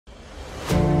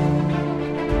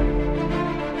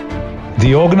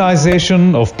The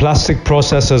Organization of Plastic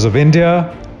Processors of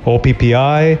India,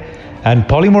 OPPI, and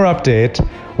Polymerupdate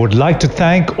would like to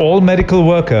thank all medical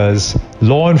workers,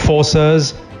 law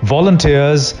enforcers,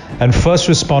 volunteers, and first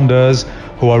responders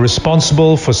who are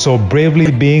responsible for so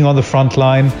bravely being on the front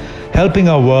line, helping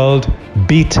our world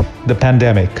beat the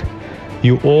pandemic.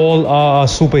 You all are our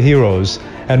superheroes,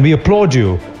 and we applaud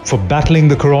you for battling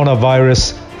the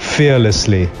coronavirus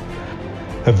fearlessly.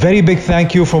 A very big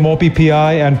thank you from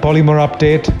OPPI and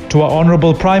Polymerupdate to our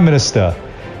Honorable Prime Minister,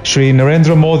 Shri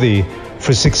Narendra Modi,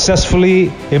 for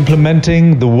successfully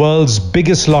implementing the world's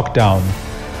biggest lockdown.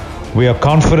 We are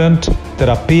confident that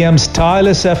our PM's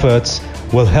tireless efforts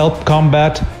will help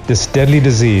combat this deadly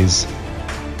disease.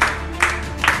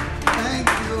 Thank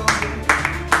you.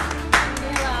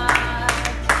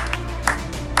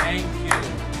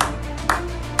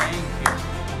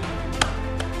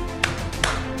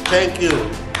 Thank you. Thank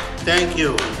you. Thank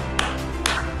you.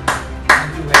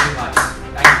 Thank you very much.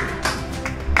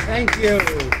 Thank you. Thank you.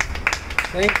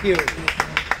 Thank you.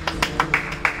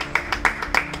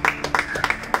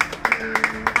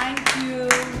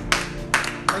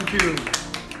 Thank you.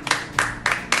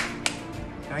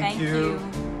 Thank you.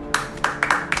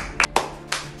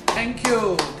 Thank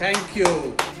you. Thank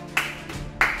you.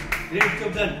 Great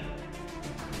job done.